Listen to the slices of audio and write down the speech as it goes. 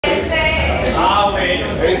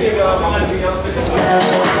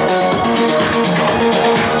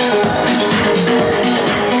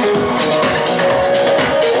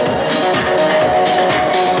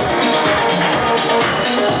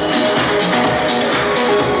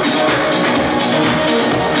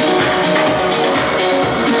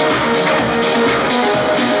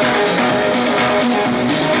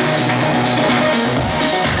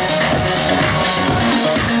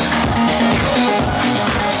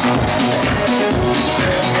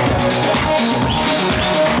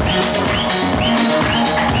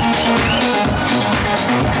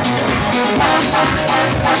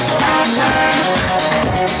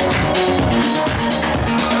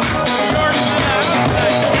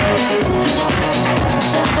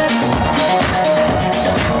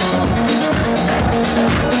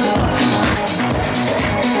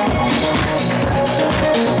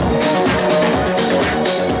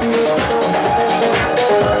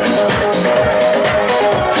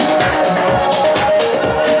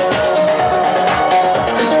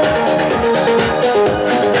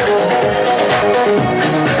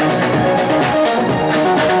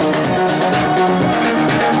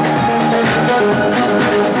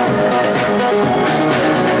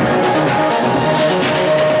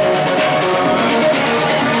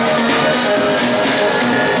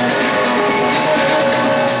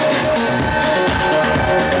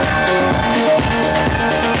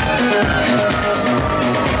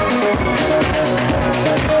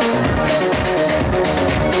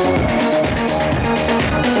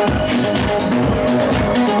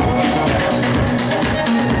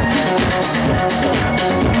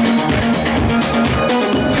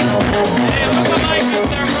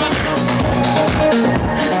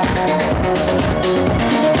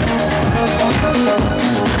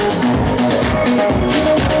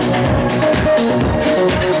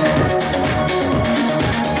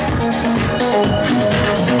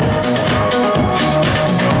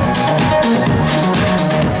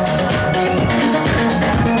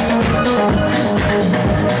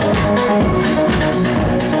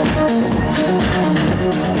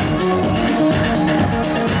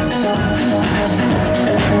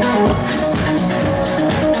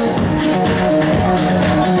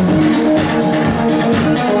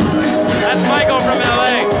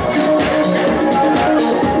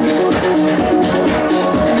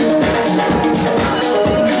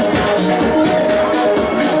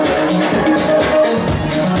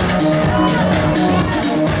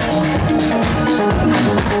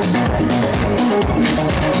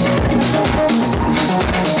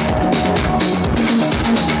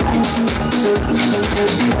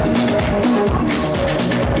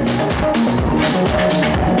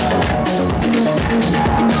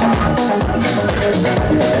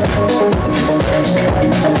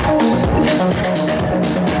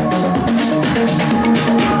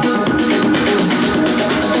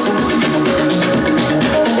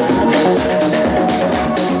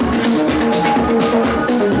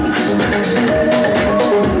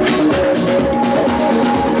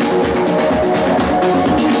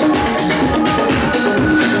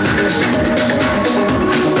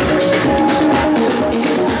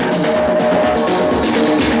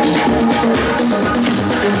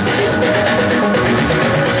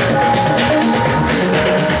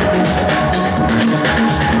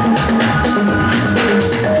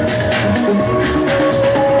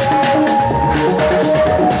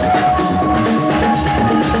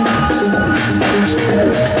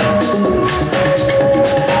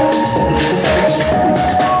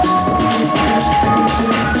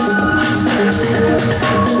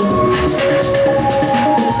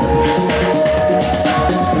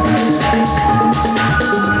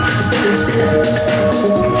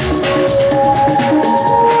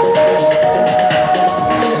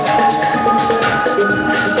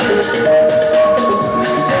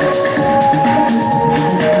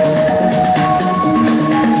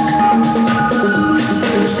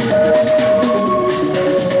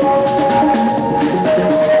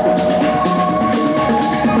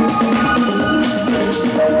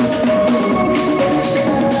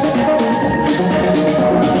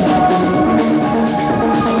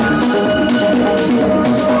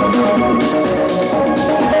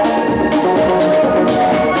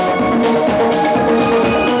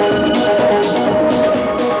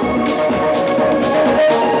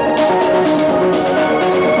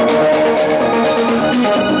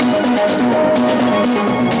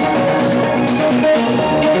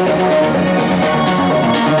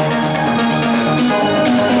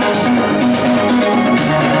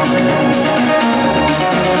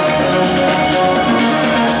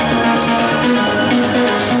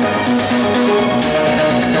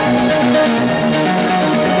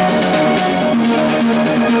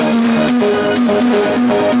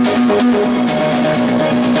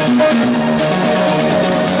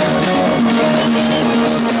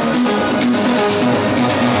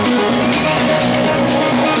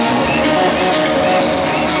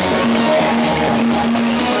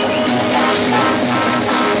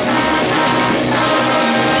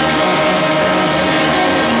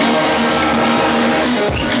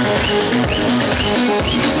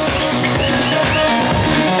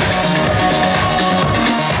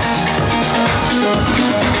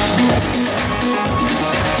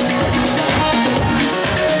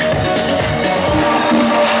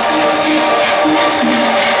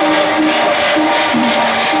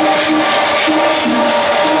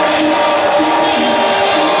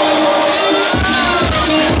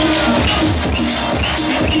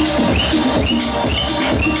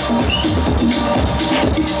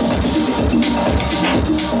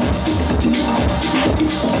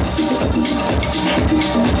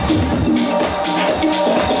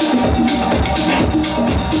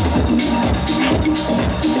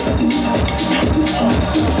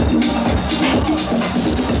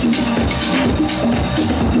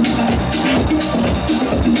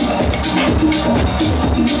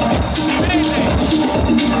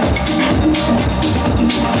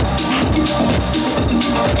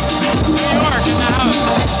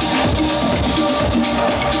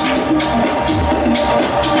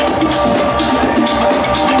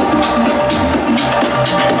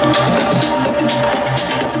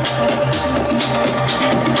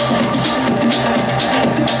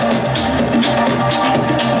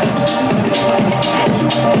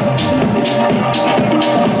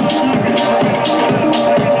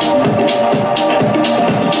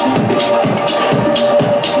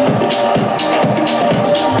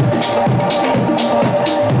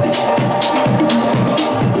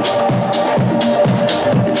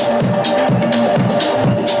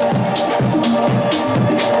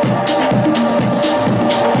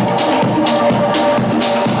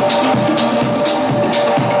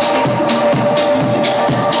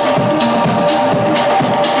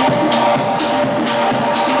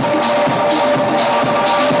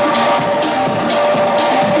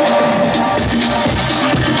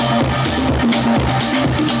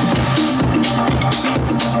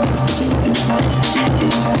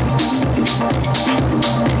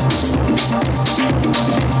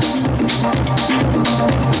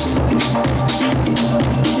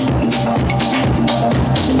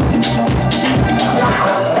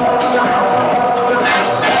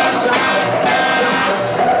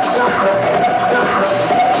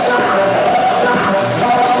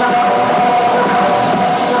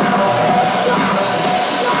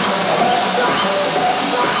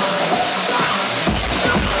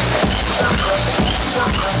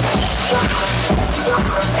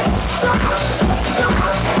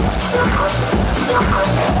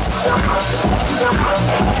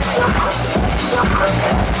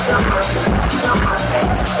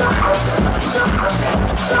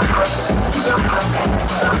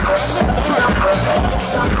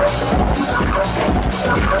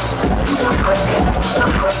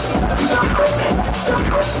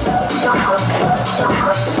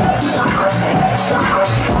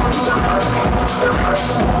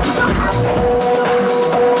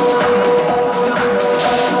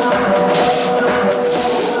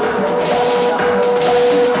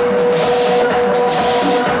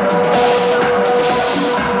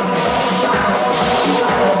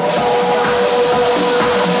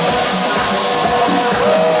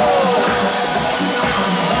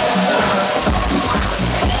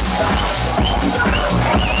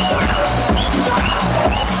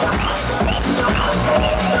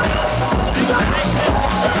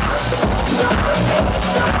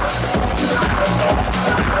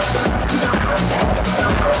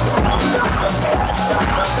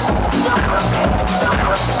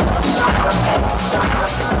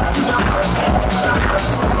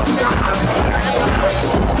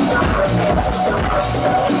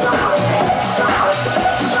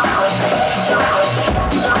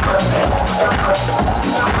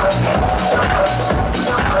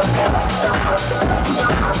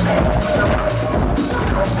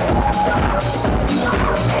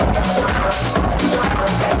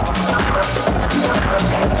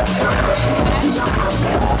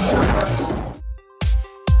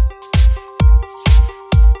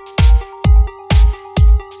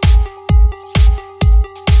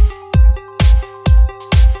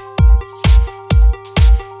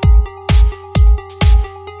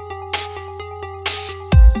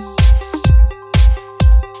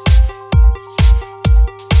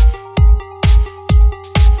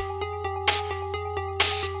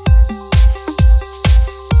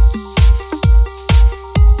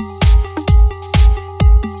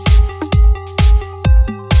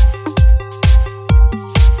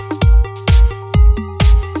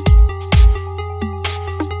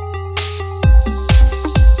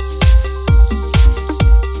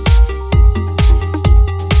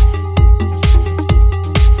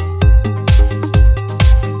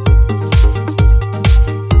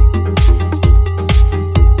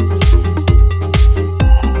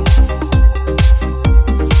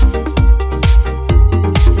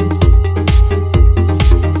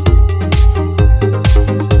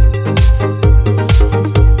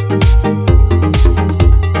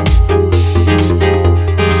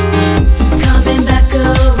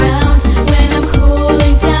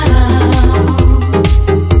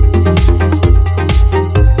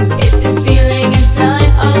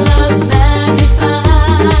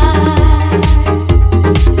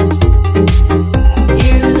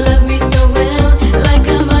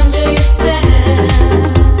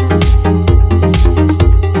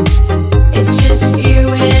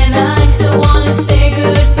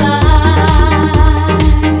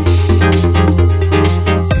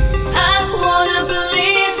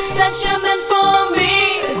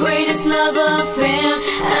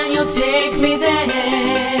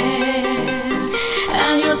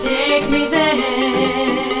take me there.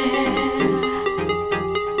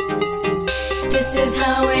 This is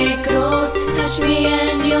how it goes. Touch me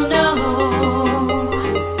and you'll know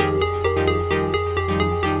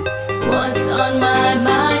what's on my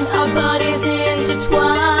mind. Our bodies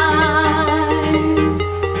intertwine.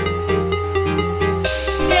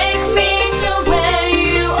 Take me to where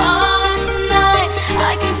you are tonight.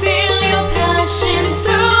 I can feel your passion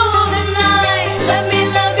through the night. Let me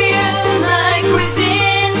love you like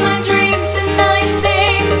within my dreams. The night's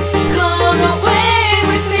fame, come away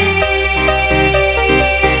with me.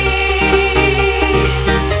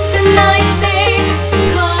 The night's fame,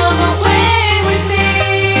 come away with me.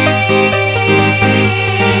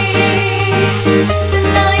 The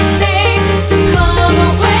night's fame, come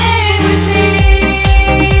away with me.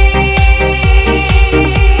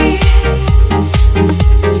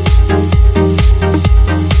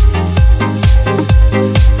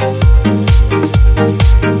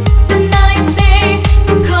 The night's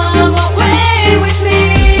fame, come away with me.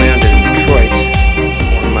 Landed in Detroit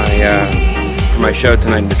for my show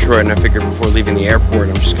tonight in Detroit, and I figured before leaving the airport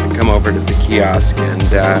I'm just going to come over to the kiosk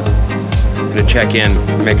and I'm going to check in,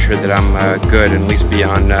 make sure that I'm good, and at least be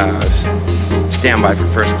on standby for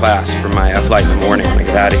first class for my flight in the morning when I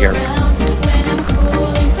get out of here.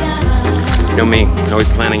 You know me, always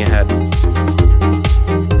planning ahead.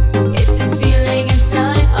 It's this feeling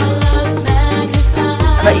inside, our love's magnified.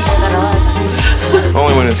 I bet you hear that a lot.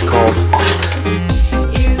 Only when it's cold.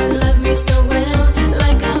 You love me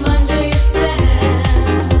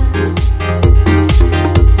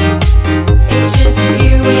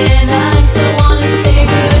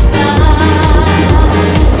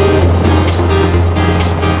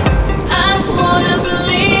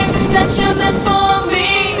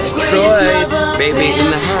baby in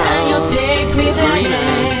the and house. you'll take me It's Marina.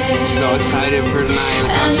 there. She's all excited for tonight.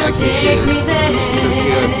 Look how And you'll sexy she take is. me there. So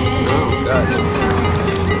cute. Oh, God.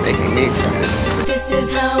 Making me excited. This is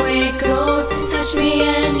how it goes. Touch me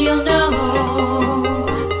and you'll know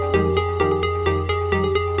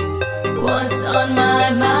what's on my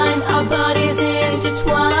mind.